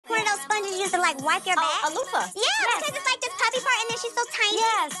of those sponges you use to like wipe your back? A loofah. Yeah, yes. Because it's like this puppy part and then she's so tiny.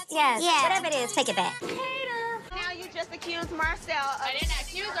 Yes. Yeah. Whatever it is, take it back. Now you just accused Marcel of... I didn't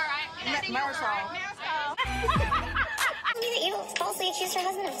accuse her. Marisol. You falsely accused her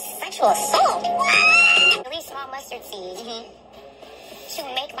husband of sexual assault. 3 small mustard seeds to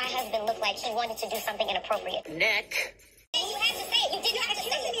make my husband look like he wanted to do something inappropriate. Nick. And you had to say it. You didn't have to say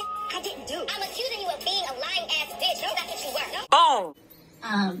it. I didn't do it. I'm accusing you of being a lying ass bitch. No, that's what you were. No? Boom.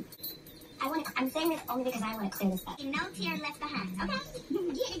 I'm saying this only because I want to clear this up. No tear left behind, okay?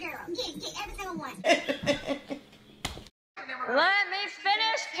 Get it, girl. Get every single one. Let me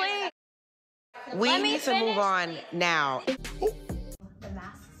finish, please. We need to move on now. The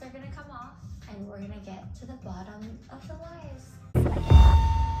masks are gonna come off, and we're gonna get to the bottom of the lies.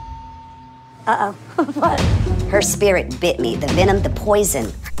 Uh-oh. What? Her spirit bit me, the venom, the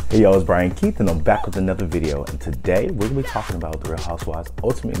poison. Hey y'all, it's Brian Keith and I'm back with another video, and today we're going to be talking about The Real Housewives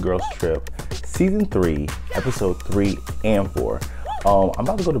Ultimate Girls Trip Season 3, Episode 3 and 4. I'm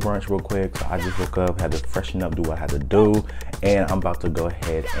about to go to brunch real quick, so I just woke up, had to freshen up, do what I had to do, and I'm about to go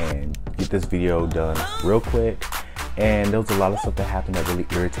ahead and get this video done real quick. And there was a lot of stuff that happened that really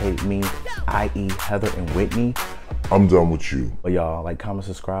irritated me, i.e. Heather and Whitney. I'm done with you. But y'all, like, comment,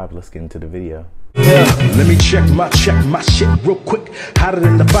 subscribe, let's get into the video. Yeah, let me check my shit real quick. Hotter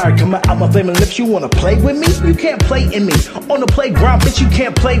than the fire coming out my flaming lips. You wanna play with me? You can't play in me. On the playground, bitch, you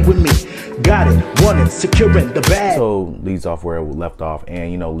can't play with me. Got it, want it, securing the bag. So leads off where it left off,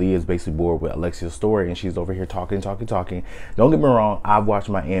 and you know, Leah is basically bored with Alexia's story, and she's over here talking. Don't get me wrong, I've watched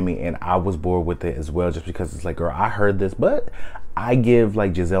Miami, and I was bored with it as well, just because it's like, girl, I heard this, but I give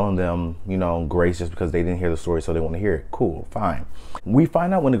like Giselle and them, you know, grace just because they didn't hear the story, so they want to hear it. Cool, fine. We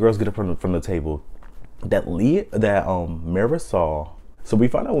find out when the girls get up from the table that Marisol. So we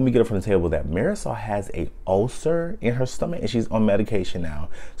find out when we get up from the table that Marisol has a ulcer in her stomach, and she's on medication now,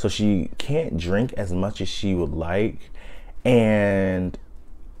 so she can't drink as much as she would like. And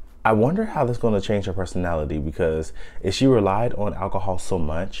I wonder how that's going to change her personality, because if she relied on alcohol so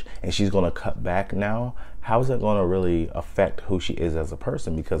much and she's going to cut back now, how is that going to really affect who she is as a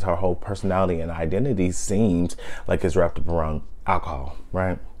person? Because her whole personality and identity seems like it's wrapped up around alcohol,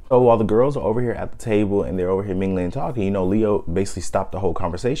 right? So while the girls are over here at the table and they're over here mingling and talking, you know, Leo basically stopped the whole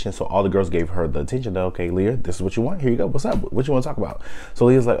conversation. So all the girls gave her the attention that, okay, Leah, this is what you want. Here you go. What's up? What you want to talk about? So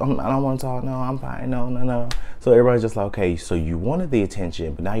Leah's like, I don't want to talk. No, I'm fine. No. So everybody's just like, okay, so you wanted the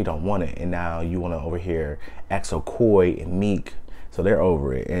attention, but now you don't want it. And now you want to over here act so coy and meek. So they're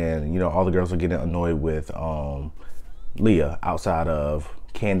over it. And, you know, all the girls are getting annoyed with Leah outside of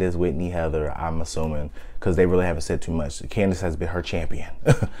Candace, Whitney, Heather, I'm assuming, because they really haven't said too much. Candace has been her champion.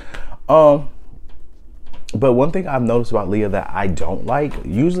 But one thing I've noticed about Leah that I don't like,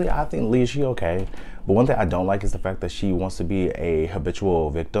 usually I think Leah, she okay, but one thing I don't like is the fact that she wants to be a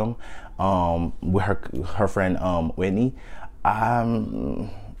habitual victim with her friend Whitney.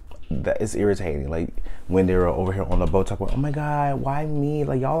 That is irritating. Like when they were over here on the boat talking about, oh my God, why me?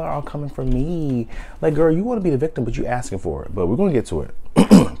 Like y'all are all coming for me. Like, girl, you want to be the victim, but you asking for it. But we're gonna get to it.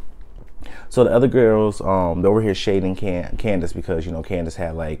 So the other girls, they're over here shading Candace, because you know Candace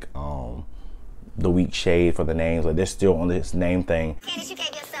had like the weak shade for the names. Like they're still on this name thing. Candace, you gave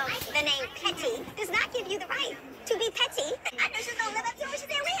yourself the name Petty. Does not give you the right to be petty. I know she's gonna live up to it. She said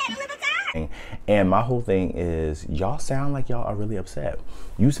we had to live up to her. And my whole thing is, y'all sound like y'all are really upset.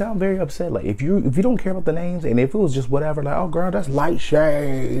 You sound very upset. Like if you don't care about the names, and if it was just whatever, like, oh girl, that's light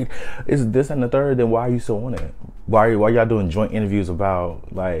shade, it's this and the third, then why are you so on it? Why y'all doing joint interviews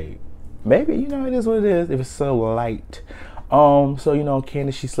about, like, maybe, you know, it is what it is if it's so light. So you know,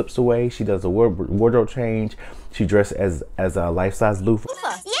 Candace, she slips away. She does a wardrobe change. She dressed as a life-size loofah.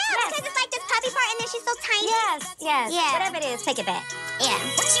 Yeah, because it's like this puppy part and then she's so tiny. Yes. Yeah. Whatever it is, take it back. Yeah.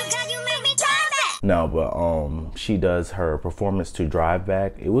 What you got, you made me drive back. No, but she does her performance to Drive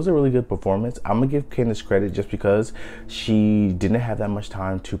Back. It was a really good performance. I'm gonna give Candace credit just because she didn't have that much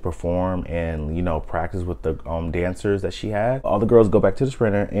time to perform and, you know, practice with the dancers that she had. All the girls go back to the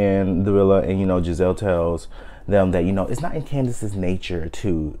Sprinter and the villa, and you know, Giselle tells them that, you know, it's not in Candace's nature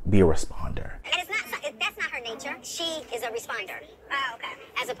to be a responder. And that's not her nature. She is a responder. Oh, okay.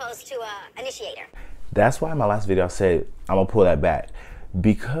 As opposed to a initiator. That's why in my last video I said I'm gonna pull that back,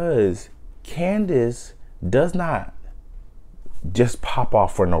 because Candace does not just pop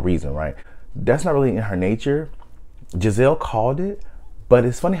off for no reason, right? That's not really in her nature. Giselle called it, but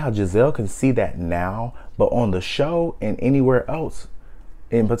it's funny how Giselle can see that now, but on the show and anywhere else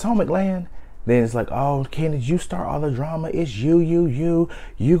in Potomac land, then it's like, oh, Candace, you start all the drama. It's you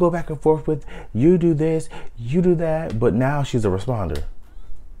go back and forth with, you do this, you do that. But now she's a responder.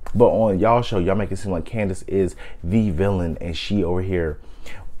 But on y'all show, y'all make it seem like Candace is the villain, and she over here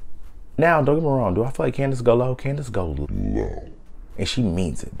Now, don't get me wrong. Do I feel like Candace go low? Candace go low. And she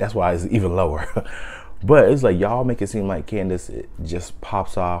means it. That's why it's even lower. But it's like y'all make it seem like Candace just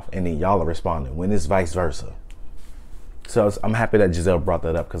pops off and then y'all are responding when it's vice versa. So I'm happy that Giselle brought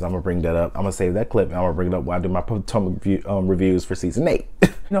that up because I'm going to bring that up. I'm going to save that clip and I'm going to bring it up when I do my Potomac reviews for season 8. You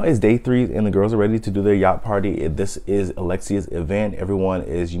know, it's day 3 and the girls are ready to do their yacht party. This is Alexia's event. Everyone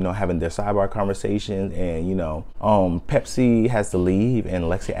is, you know, having their sidebar conversations and, you know, Pepsi has to leave and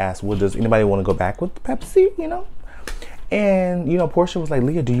Alexia asks, well, does anybody want to go back with Pepsi, you know? And, you know, Portia was like,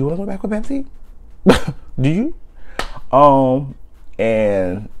 Leah, do you want to go back with Pepsi? Do you?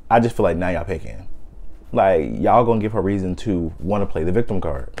 And I just feel like now y'all picking. Like, y'all gonna give her reason to want to play the victim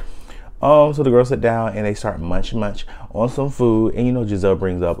card. So the girls sit down and they start munch on some food. And, you know, Giselle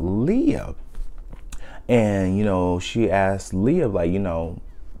brings up Leah. And, you know, she asks Leah, like, you know,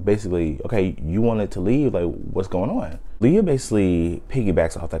 basically, okay, you wanted to leave. Like, what's going on? Leah basically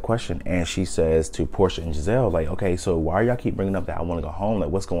piggybacks off that question. And she says to Portia and Giselle, like, okay, so why y'all keep bringing up that I want to go home? Like,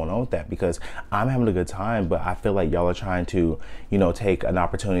 what's going on with that? Because I'm having a good time, but I feel like y'all are trying to, you know, take an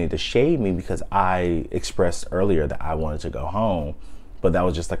opportunity to shade me because I expressed earlier that I wanted to go home. But that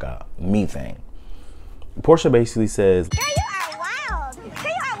was just like a me thing. Portia basically says, Girl, you are wild. Girl,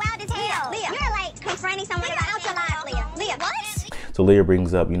 you are wild as hell. Leah, you're like confronting someone about your life, Leah. Leah, what? So Leah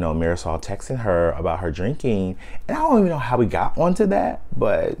brings up, you know, Marisol texting her about her drinking. And I don't even know how we got onto that,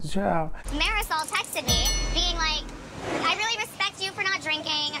 but child. Marisol texted me being like, I really respect you for not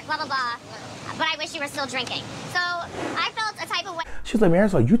drinking, blah, blah, blah. But I wish you were still drinking. So I felt a type of way. She was like,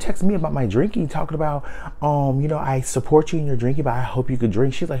 Marisol, you texted me about my drinking, talking about, you know, I support you in your drinking, but I hope you could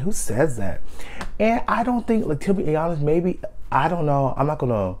drink. She's like, who says that? And I don't think, like, to be honest, maybe, I don't know. I'm not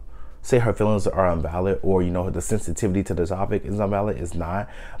going to say her feelings are invalid or, you know, the sensitivity to the topic is invalid. It's not.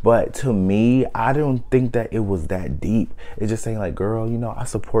 But to me, I don't think that it was that deep. It's just saying like, girl, you know, I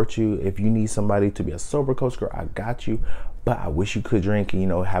support you. If you need somebody to be a sober coach, girl, I got you. But I wish you could drink and, you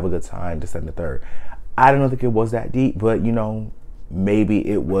know, have a good time, this and the third. I don't think it was that deep, but, you know, maybe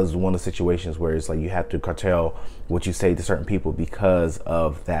it was one of the situations where it's like you have to curtail what you say to certain people because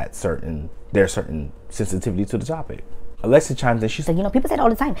of that their certain sensitivity to the topic. Alexia chimes in. She's like, You know, people say it all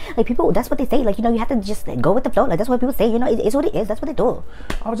the time. Like, people, that's what they say. Like, you know, you have to just like, go with the flow. Like, that's what people say. You know, it's what it is. That's what they do.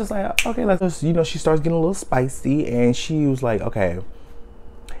 I was just like, okay, let's just, you know, she starts getting a little spicy and she was like, okay,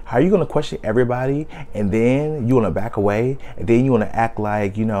 how are you going to question everybody and then you want to back away and then you want to act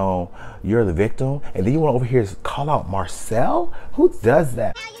like, you know, you're the victim and then you want to over here call out Marcel? Who does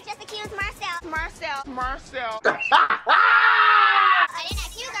that? Now you just accused Marcel. Marcel. I didn't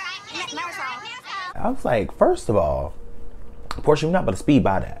accuse her. I accused Marcel. I was like, first of all, Portia, you're not about to speed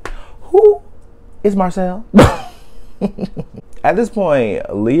by that. Who is Marcel? At this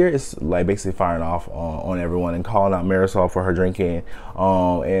point, Leah is like basically firing off on everyone and calling out Marisol for her drinking.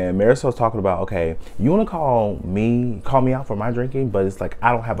 And Marisol's talking about, okay, you want to call me out for my drinking, but it's like,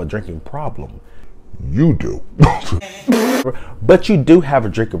 I don't have a drinking problem. You do. But you do have a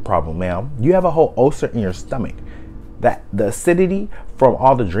drinking problem, ma'am. You have a whole ulcer in your stomach. That the acidity from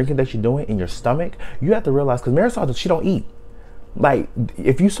all the drinking that you're doing in your stomach, you have to realize, because Marisol, she don't eat. Like,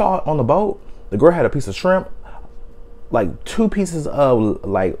 if you saw it on the boat, the girl had a piece of shrimp, like 2 pieces of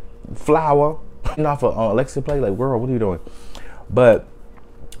like flour off of Alexia's plate. Like, girl, what are you doing? But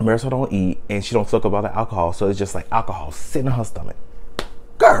Marisol don't eat and she don't suck up all the alcohol, so it's just like alcohol sitting in her stomach.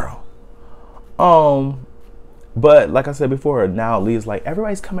 Girl. But like I said before, now Leah's like,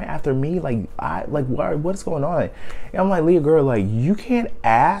 everybody's coming after me. Like, what's going on? And I'm like, Leah, girl, like, you can't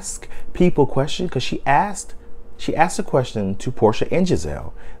ask people questions, because she asked a question to Portia and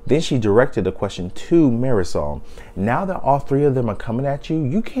Giselle. Then she directed a question to Marisol. Now that all 3 of them are coming at you,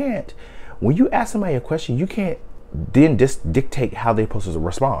 you can't, when you ask somebody a question, you can't then just dictate how they're supposed to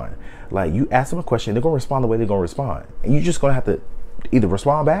respond. Like, you ask them a question, they're going to respond the way they're going to respond. And you're just going to have to either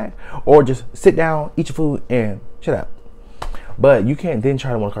respond back or just sit down, eat your food, and shut up. But you can't then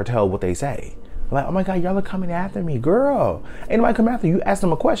try to want to cartel what they say. Like, oh my God, y'all are coming after me. Girl, ain't nobody coming after you. Ask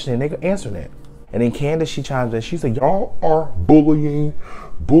them a question and they answering it. And then Candace, she chimes in. She's like, y'all are bullying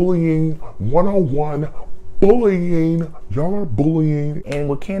 101, bullying. Y'all are bullying. And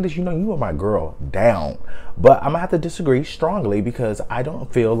with Candace, you know, you are my girl down. But I'm gonna have to disagree strongly because I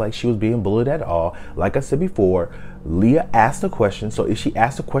don't feel like she was being bullied at all. Like I said before, Leah asked a question. So if she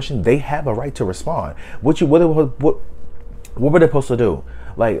asked a question, they have a right to respond. What were they supposed to do?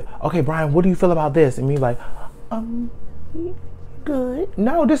 Like, okay, Brian, what do you feel about this? And me like, good.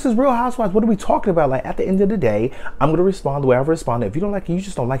 No, this is Real Housewives. What are we talking about? Like, at the end of the day, I'm going to respond the way I've responded. If you don't like it, you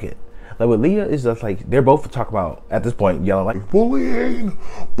just don't like it. Like, with Leah, it's just like, they're both talking about, at this point, yelling like, bullying.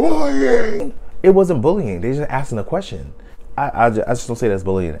 It wasn't bullying. They're just asking a question. I just don't say that's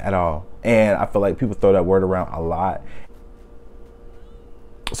bullying at all. And I feel like people throw that word around a lot.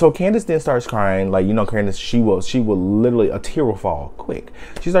 So Candace then starts crying, like, you know, Candace, she will literally, a tear will fall quick.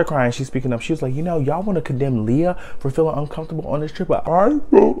 She started crying, she's speaking up. She was like, you know, y'all want to condemn Leah for feeling uncomfortable on this trip, but I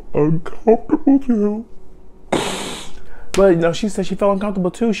feel uncomfortable too. But, you know, she said she felt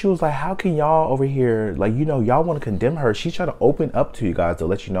uncomfortable too. She was like, how can y'all over here, like, you know, y'all want to condemn her? She's trying to open up to you guys to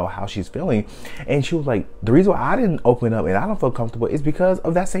let you know how she's feeling. And she was like, the reason why I didn't open up and I don't feel comfortable is because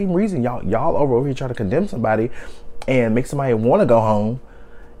of that same reason. Y'all over here trying to condemn somebody and make somebody want to go home.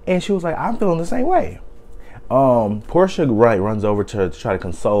 And she was like, I'm feeling the same way. Portia, right, runs over to try to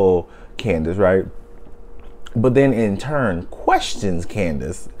console Candace, right? But then in turn questions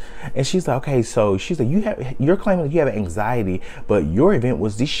Candace. And she's like, okay, so she's like, you're claiming that you have anxiety, but your event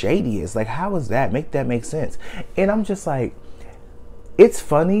was the shadiest. Like, how is that? Make that make sense. And I'm just like, it's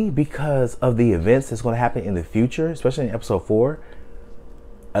funny because of the events that's going to happen in the future, especially in episode 4.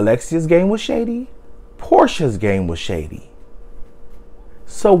 Alexia's game was shady. Portia's game was shady.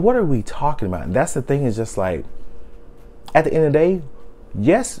 So what are we talking about? And that's the thing, is just like, at the end of the day,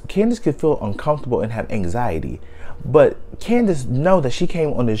 yes, Candace could feel uncomfortable and have anxiety, but Candace know that she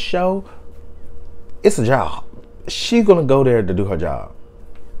came on this show. It's a job. She's gonna go there to do her job.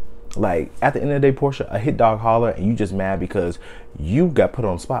 Like, at the end of the day, Portia, a hit dog holler, and you just mad because you got put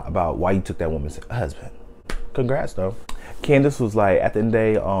on the spot about why you took that woman's husband. Congrats though. Candace was like, at the end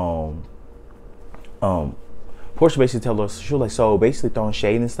of the day, Portia basically told us, she was like, so basically throwing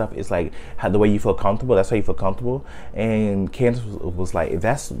shade and stuff is like how the way you feel comfortable, that's how you feel comfortable. And Candace was like, if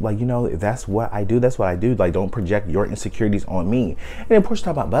that's like, you know, if that's what I do, that's what I do. Like, don't project your insecurities on me. And then Portia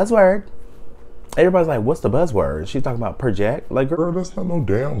talked about buzzword. Everybody's like, what's the buzzword? She's talking about project. Like, girl, that's not no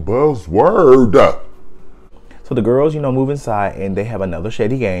damn buzzword. So the girls, you know, move inside and they have another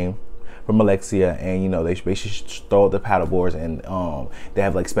shady game from Alexia, and you know, they basically throw the paddle boards, and they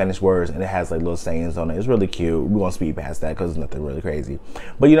have like Spanish words, and it has like little sayings on it. It's really cute. We won't speed past that because it's nothing really crazy.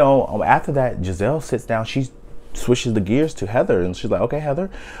 But you know, after that, Giselle sits down. She switches the gears to Heather, and she's like, okay, Heather,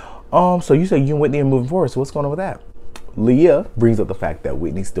 so you said you and Whitney are moving forward, so what's going on with that? Leah brings up the fact that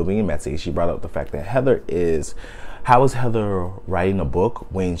Whitney's still being messy. She brought up the fact that how is Heather writing a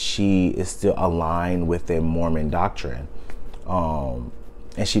book when she is still aligned with the Mormon doctrine?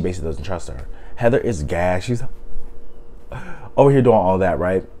 And she basically doesn't trust her. Heather is gagged. She's over here doing all that,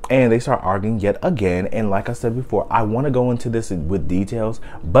 right? And they start arguing yet again. And like I said before, I want to go into this with details,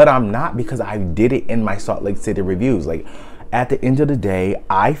 but I'm not, because I did it in my Salt Lake City reviews. Like, at the end of the day,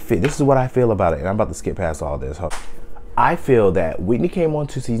 this is what I feel about it. And I'm about to skip past all this. I feel that Whitney came on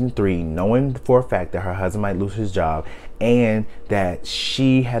to season 3 knowing for a fact that her husband might lose his job, and that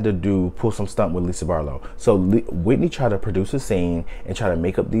she had to pull some stunt with Lisa Barlow. So Whitney tried to produce a scene and try to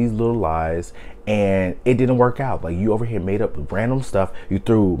make up these little lies, and it didn't work out. Like, you over here made up random stuff. You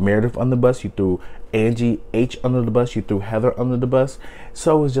threw Meredith under the bus, you threw Angie H under the bus, you threw Heather under the bus.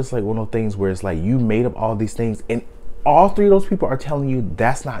 So it's just like one of those things where it's like, you made up all these things, and all 3 of those people are telling you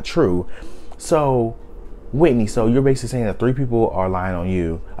that's not true. So Whitney, so you're basically saying that 3 people are lying on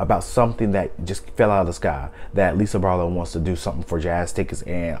you about something that just fell out of the sky, that Lisa Barlow wants to do something for jazz tickets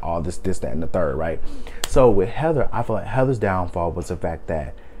and all this, that, and the third, right? So with Heather, I feel like Heather's downfall was the fact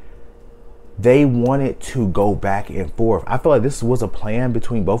that they wanted to go back and forth. I feel like this was a plan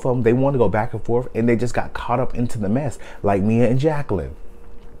between both of them. They wanted to go back and forth, and they just got caught up into the mess, like Mia and Jacqueline.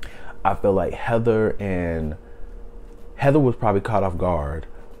 I feel like Heather was probably caught off guard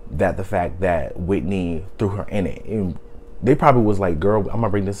that the fact that Whitney threw her in it. And they probably was like, girl, I'm gonna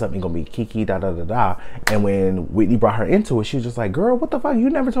bring this up and gonna be Kiki, da da da da. And when Whitney brought her into it, she was just like, girl, what the fuck? You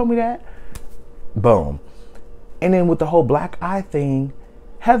never told me that. Boom. And then with the whole black eye thing,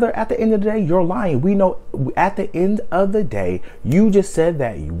 Heather, at the end of the day, you're lying. We know at the end of the day, you just said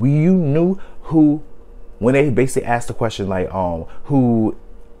that you knew who, when they basically asked the question like, who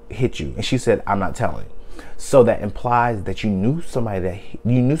hit you? And she said, I'm not telling. So that implies that you knew somebody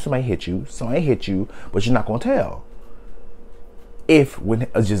hit you, but you're not gonna tell. If when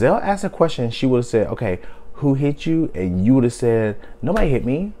Giselle asked a question, she would have said, okay, who hit you? And you would have said, nobody hit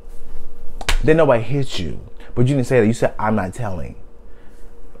me. Then nobody hit you. But you didn't say that. You said, I'm not telling.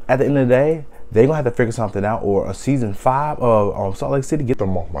 At the end of the day, they're gonna have to figure something out, or a season 5 of Salt Lake City, get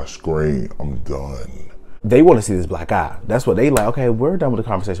them off my screen. I'm done. They want to see this black eye. That's what they like. Okay, we're done with the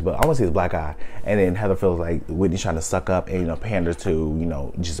conversation, but I want to see this black eye. And then Heather feels like Whitney's trying to suck up and, you know, pander to, you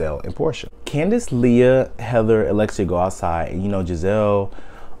know, Giselle and Portia. Candace, Leah, Heather, Alexia go outside, and, you know, Giselle,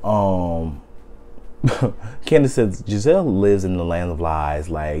 Candace says Giselle lives in the land of lies.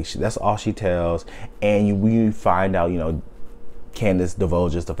 Like, that's all she tells. And we find out, you know, Candace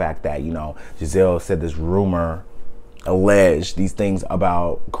divulges the fact that, you know, Giselle said this rumor alleged these things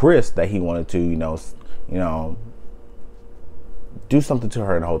about Chris that he wanted to, you know, do something to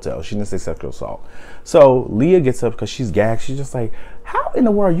her in a hotel. She didn't say sexual assault. So Leah gets up because she's gagged. She's just like, how in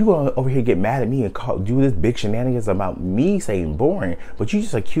the world are you going to over here get mad at me and do this big shenanigans about me saying boring, but you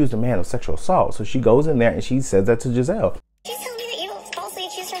just accused a man of sexual assault? So she goes in there and she says that to Giselle. She's telling me that you falsely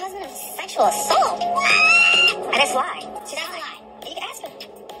accused her husband of sexual assault. And it's a lie. She's not a lie. You can ask him.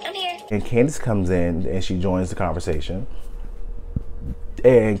 I'm here. And Candace comes in and she joins the conversation.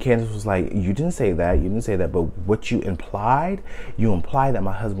 And Candace was like, you didn't say that, but what you implied that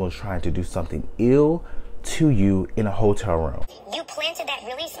my husband was trying to do something ill to you in a hotel room. You planted that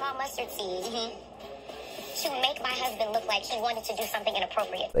really small mustard seed to make my husband look like he wanted to do something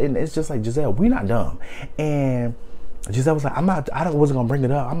inappropriate. And it's just like, Giselle, we're not dumb. And Giselle was like, I wasn't gonna bring it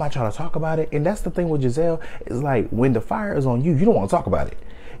up. I'm not trying to talk about it. And that's the thing with Giselle, is like, when the fire is on you, you don't want to talk about it.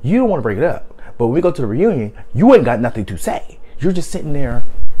 You don't want to bring it up. But when we go to the reunion, you ain't got nothing to say. You're just sitting there,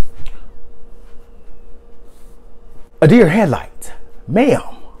 a deer headlights. Ma'am,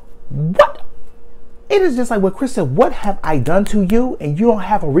 what? It is just like what Chris said, what have I done to you and you don't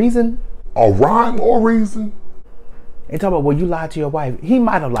have a reason? A rhyme or reason? And talk about, well, you lied to your wife. He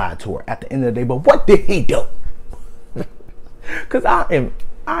might have lied to her at the end of the day, but what did he do? Because I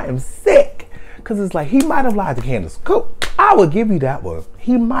am sick. Because it's like, he might have lied to Candace. Cool. I will give you that one.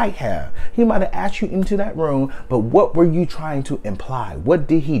 He might have. He might have asked you into that room, but what were you trying to imply? What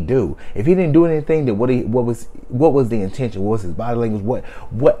did he do? If he didn't do anything, then what was the intention? What was his body language?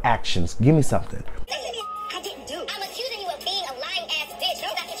 What actions? Give me something. I didn't do. I'm accusing you of being a lying ass bitch. No,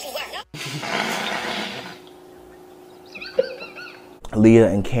 that's what you were. Leah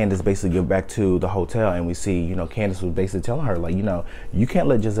and Candace basically get back to the hotel, and we see, you know, Candace was basically telling her, like, you know, you can't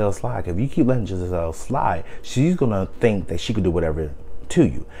let Giselle slide. If you keep letting Giselle slide, she's gonna think that she could do whatever to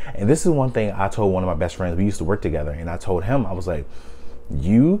you. And this is one thing I told one of my best friends. We used to work together, and I told him, I was like,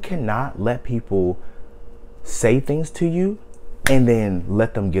 you cannot let people say things to you and then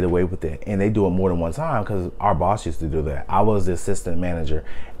let them get away with it. And they do it more than one time, because our boss used to do that. I was the assistant manager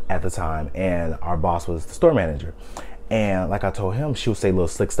at the time, and our boss was the store manager. And like I told him, she would say little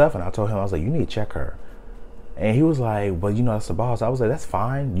slick stuff, and I told him, I was like, you need to check her. And he was like, well, you know, that's the boss. I was like, that's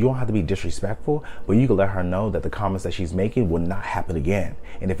fine. You don't have to be disrespectful, but you can let her know that the comments that she's making will not happen again.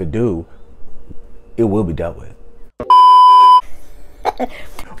 And if it do, it will be dealt with.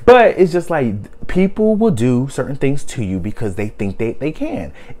 But it's just like, people will do certain things to you because they think they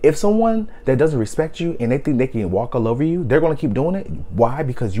can. If someone that doesn't respect you and they think they can walk all over you, they're going to keep doing it. Why?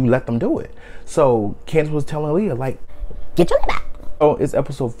 Because you let them do it. So Candace was telling Leah, like, Get your back. oh, it's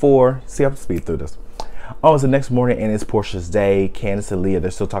episode 4. See, I have to speed through this. Oh, it's the next morning and it's Portia's day. Candace and Leah,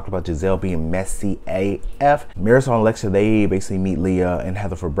 they're still talking about Giselle being messy AF. Marisol and Alexia, they basically meet Leah and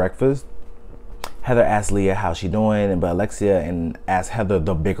Heather for breakfast. Heather asks Leah how she doing, but Alexia and asks Heather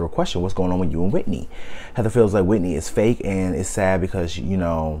the bigger question, what's going on with you and Whitney? Heather feels like Whitney is fake and is sad because, you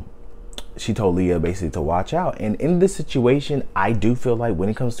know, she told Leah basically to watch out. And in this situation, I do feel like when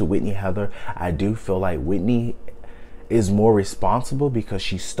it comes to Whitney and Heather, I do feel like Whitney is more responsible because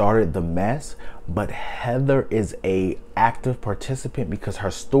she started the mess, but Heather is a active participant because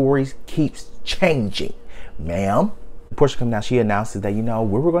her stories keeps changing. Ma'am. Portia comes down, she announces that, you know,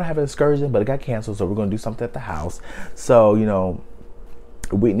 we were going to have an excursion, but it got canceled, so we're going to do something at the house. So, you know,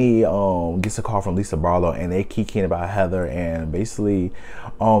 Whitney gets a call from Lisa Barlow, and they kikiing about Heather, and basically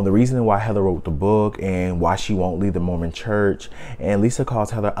the reason why Heather wrote the book and why she won't leave the Mormon church. And Lisa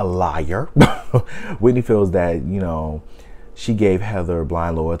calls Heather a liar. Whitney feels that, you know, she gave Heather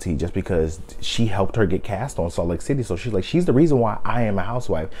blind loyalty just because she helped her get cast on Salt Lake City. So she's like, she's the reason why I am a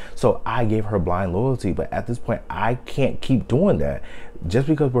housewife. So I gave her blind loyalty. But at this point, I can't keep doing that. Just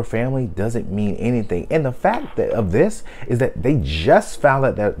because we're family doesn't mean anything. And the fact that of this is that they just found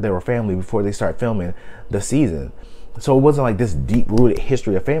out that they were family before they start filming the season. So it wasn't like this deep-rooted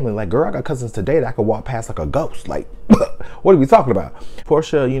history of family. Like, girl, I got cousins today that I could walk past like a ghost. Like, what are we talking about?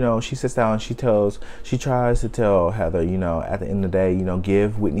 Portia, you know, she sits down and she tries to tell Heather, you know, at the end of the day, you know,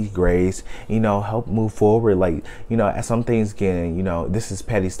 give Whitney grace, you know, help move forward. Like, you know, as some things can, you know, this is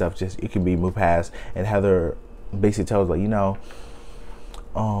petty stuff, just it can be moved past. And Heather basically tells, like, you know,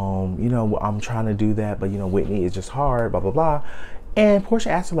 I'm trying to do that, but, you know, Whitney is just hard, blah, blah, blah. And Portia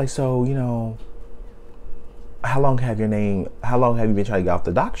asks her, like, so, you know, how long have you been trying to get off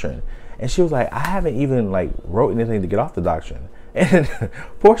the doctrine? And she was like, I haven't even like wrote anything to get off the doctrine. And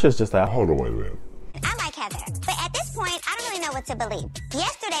Portia's just like, Hold on, wait a minute. I like Heather, but at this point, I don't really know what to believe.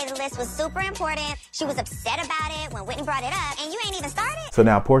 Yesterday, the list was super important. She was upset about it when Whitney brought it up, and you ain't even started. So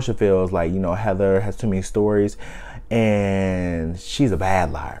now Portia feels like, you know, Heather has too many stories and she's a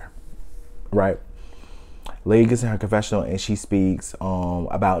bad liar, right? Leah gets in her confessional and she speaks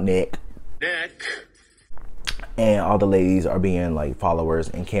about Nick. And all the ladies are being like followers,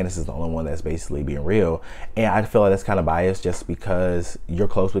 and Candace is the only one that's basically being real. And I feel like that's kind of biased. Just because you're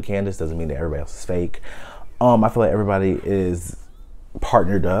close with Candace doesn't mean that everybody else is fake. I feel like everybody is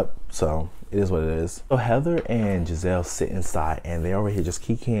partnered up, so it is what it is. So Heather and Giselle sit inside and they're over here just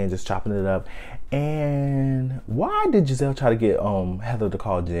kikiing, just chopping it up. And why did Giselle try to get Heather to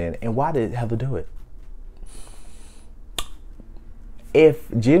call Jen, and why did Heather do it?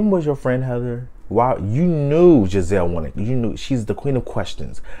 If Jen was your friend, Heather, why, you knew Giselle wanted, you knew she's the queen of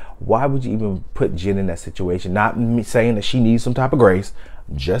questions. Why would you even put Jen in that situation? Not me saying that she needs some type of grace,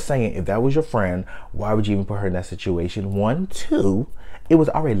 just saying if that was your friend, why would you even put her in that situation? 1, 2, it was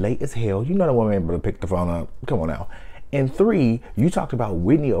already late as hell. You know the woman able to pick the phone up. Come on now. And 3, you talked about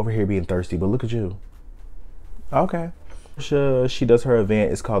Whitney over here being thirsty, but look at you. Okay. She does her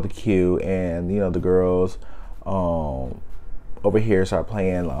event. It's called The Q, and you know the girls over here start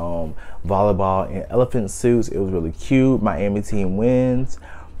playing volleyball in elephant suits. It was really cute. Miami team wins,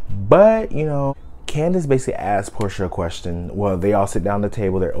 but you know, Candace basically asked Portia a question. Well, they all sit down at the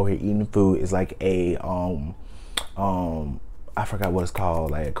table. They're over here eating food. It's like a I forgot what it's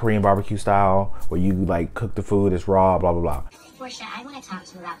called, like a Korean barbecue style, where you like cook the food. It's raw, blah blah blah. Portia, I want to talk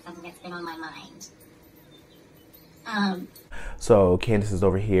to you about something that's been on my mind. So Candace is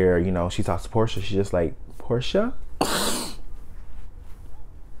over here. You know, she talks to Portia. She's just like, Portia.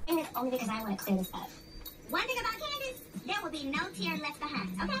 And it's only because I want to clear this up. One thing about Candace, there will be no tear left behind,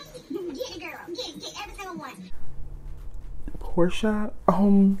 okay? Get it, girl. Get every single one. Portia,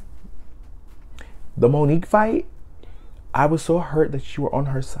 the Monique fight, I was so hurt that you were on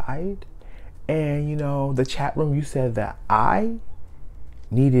her side. And you know, the chat room, you said that I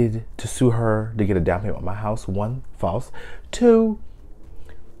needed to sue her to get a down payment on my house. 1, false. 2,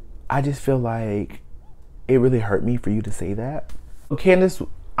 I just feel like it really hurt me for you to say that. Candace,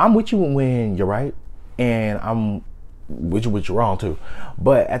 I'm with you when you're right, and I'm with you when you're wrong too.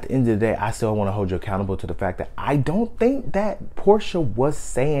 But at the end of the day, I still want to hold you accountable to the fact that I don't think that Portia was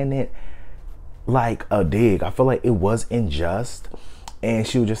saying it like a dig. I feel like it was unjust, and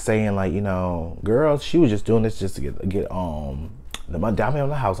she was just saying like, you know, girl, she was just doing this just to get the money down on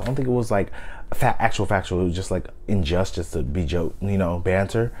the house. I don't think it was like actual factual. It was just like unjust, just to be joke, you know,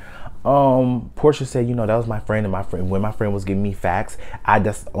 banter. Portia said, you know, that was my friend, and when my friend was giving me facts,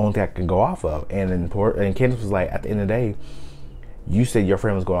 that's the only thing I can go off of. And then Candace was like, at the end of the day, you said your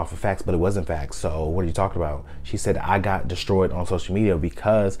friend was going off of facts, but it wasn't facts. So what are you talking about? She said, I got destroyed on social media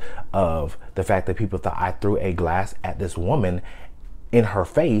because of the fact that people thought I threw a glass at this woman in her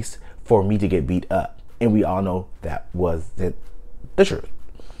face for me to get beat up. And we all know that wasn't the truth.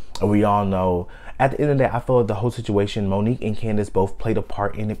 And we all know, at the end of the day, I feel like the whole situation, Monique and Candace both played a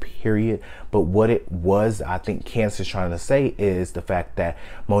part in it, period. But what it was, I think Candace is trying to say, is the fact that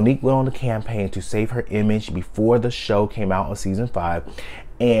Monique went on the campaign to save her image before the show came out on season 5.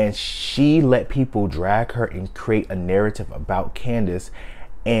 And she let people drag her and create a narrative about Candace.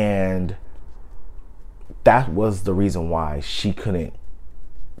 And that was the reason why she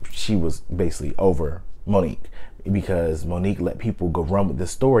was basically over Monique. Because Monique let people go run with the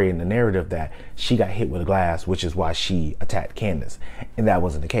story and the narrative that she got hit with a glass, which is why she attacked Candace. And that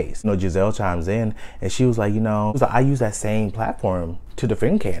wasn't the case. You know, Giselle chimes in and she was like, you know, I use that same platform to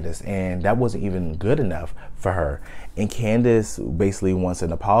defend Candace, and that wasn't even good enough for her. And Candace basically wants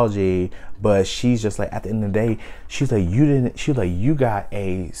an apology, but she's just like, at the end of the day, she's like, you got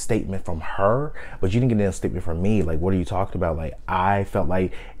a statement from her, but you didn't get a statement from me. Like, what are you talking about? Like, I felt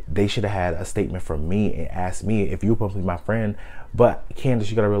like they should have had a statement from me and asked me if you were supposed to be my friend. But Candace,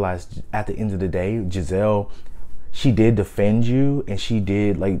 you gotta realize, at the end of the day, Giselle, she did defend you, and she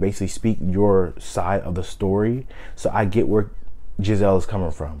did like basically speak your side of the story. So I get where Giselle is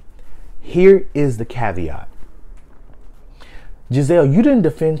coming from. Here is the caveat. Giselle, you didn't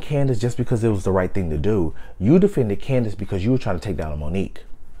defend Candace just because it was the right thing to do. You defended Candace because you were trying to take down a Monique.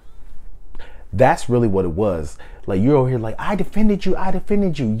 That's really what it was. Like, you're over here like, I defended you.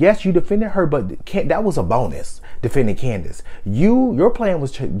 Yes, you defended her, but that was a bonus, defending Candace. Your plan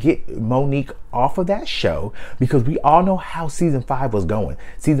was to get Monique off of that show, because we all know how season 5 was going.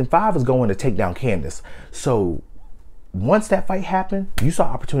 Season 5 was going to take down Candace. So once that fight happened, you saw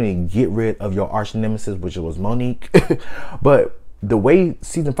opportunity to get rid of your arch nemesis, which was Monique. But the way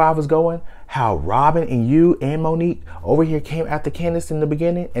season 5 was going, how Robin and you and Monique over here came after Candace in the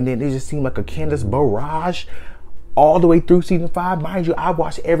beginning, and then it just seemed like a Candace barrage all the way through season 5. Mind you, I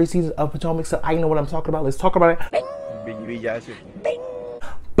watched every season of Potomac, so I know what I'm talking about. Let's talk about it.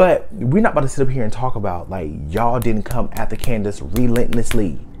 But we're not about to sit up here and talk about like y'all didn't come after Candace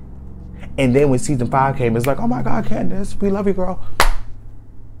relentlessly. And then when season 5 came, it's like, oh my God, Candace, we love you, girl.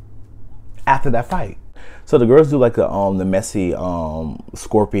 After that fight. So the girls do like the messy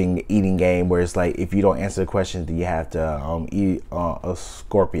scorpion eating game, where it's like, if you don't answer the questions, then you have to eat a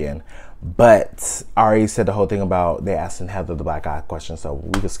scorpion. But I already said the whole thing about they asking Heather the black eye question, so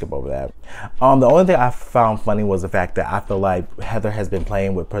we can skip over that. The only thing I found funny was the fact that I feel like Heather has been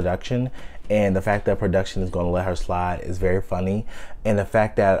playing with production, and the fact that production is going to let her slide is very funny. And the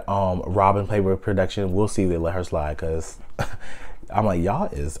fact that Robin played with production, we'll see if they let her slide, because I'm like,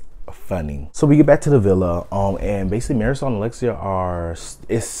 y'all is funny. So we get back to the villa, and basically Marisol and Alexia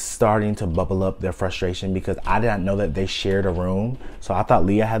is starting to bubble up their frustration, because I did not know that they shared a room. So I thought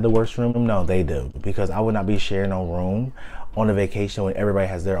Leah had the worst room. No, they do, because I would not be sharing a room on a vacation when everybody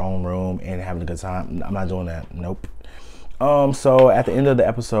has their own room and having a good time. I'm not doing that. Nope. So at the end of the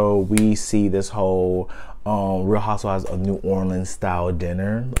episode, we see this whole Real Housewives of New Orleans style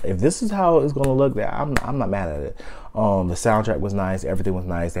dinner. If this is how it's gonna look, I'm not mad at it. The soundtrack was nice, everything was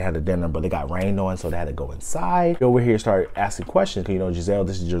nice. They had a dinner, but they got rained on, so they had to go inside. Over here, start asking questions, because you know Giselle,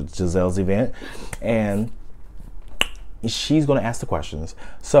 this is Giselle's event, and she's gonna ask the questions.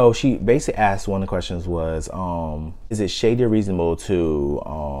 So she basically asked, one of the questions was, is it shady or reasonable to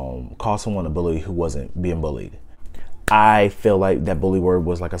call someone a bully who wasn't being bullied? I feel like that bully word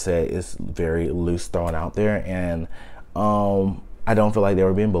was, like I said, is very loose, thrown out there, and I don't feel like they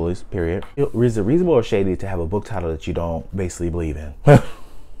were being bullies, period. Is it reasonable or shady to have a book title that you don't basically believe in?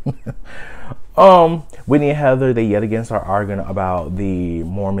 Whitney and Heather, they yet again start arguing about the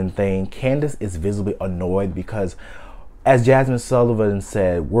Mormon thing. Candace is visibly annoyed because, as Jasmine Sullivan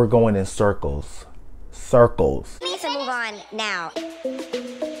said, we're going in circles. Circles. We need to move on now.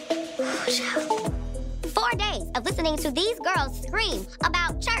 4 days of listening to these girls scream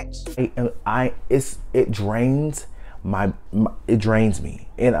about church. It drains it drains me,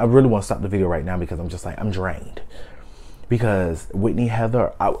 and I really want to stop the video right now, because I'm just like, I'm drained, because Whitney,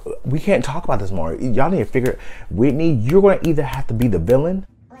 Heather, we can't talk about this more. Y'all need to figure, Whitney, you're going to either have to be the villain.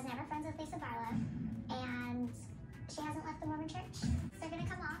 I was never friends with Lisa Barlow, and she hasn't left the Mormon church. They're gonna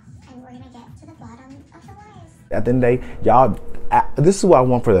come off, and we're gonna get to the bottom of the lies. At the end of the day, y'all, this is what I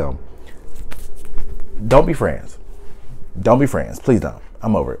want for them. Don't be friends. Don't be friends. Please don't.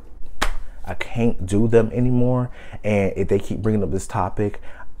 I'm over it. I can't do them anymore. And if they keep bringing up this topic,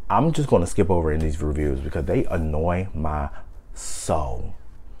 I'm just going to skip over in these reviews, because they annoy my soul.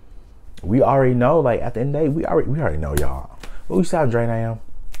 We already know, like, at the end of the day, we already know, y'all. We see how drained I am.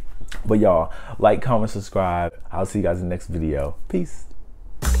 But y'all, like, comment, subscribe. I'll see you guys in the next video. Peace.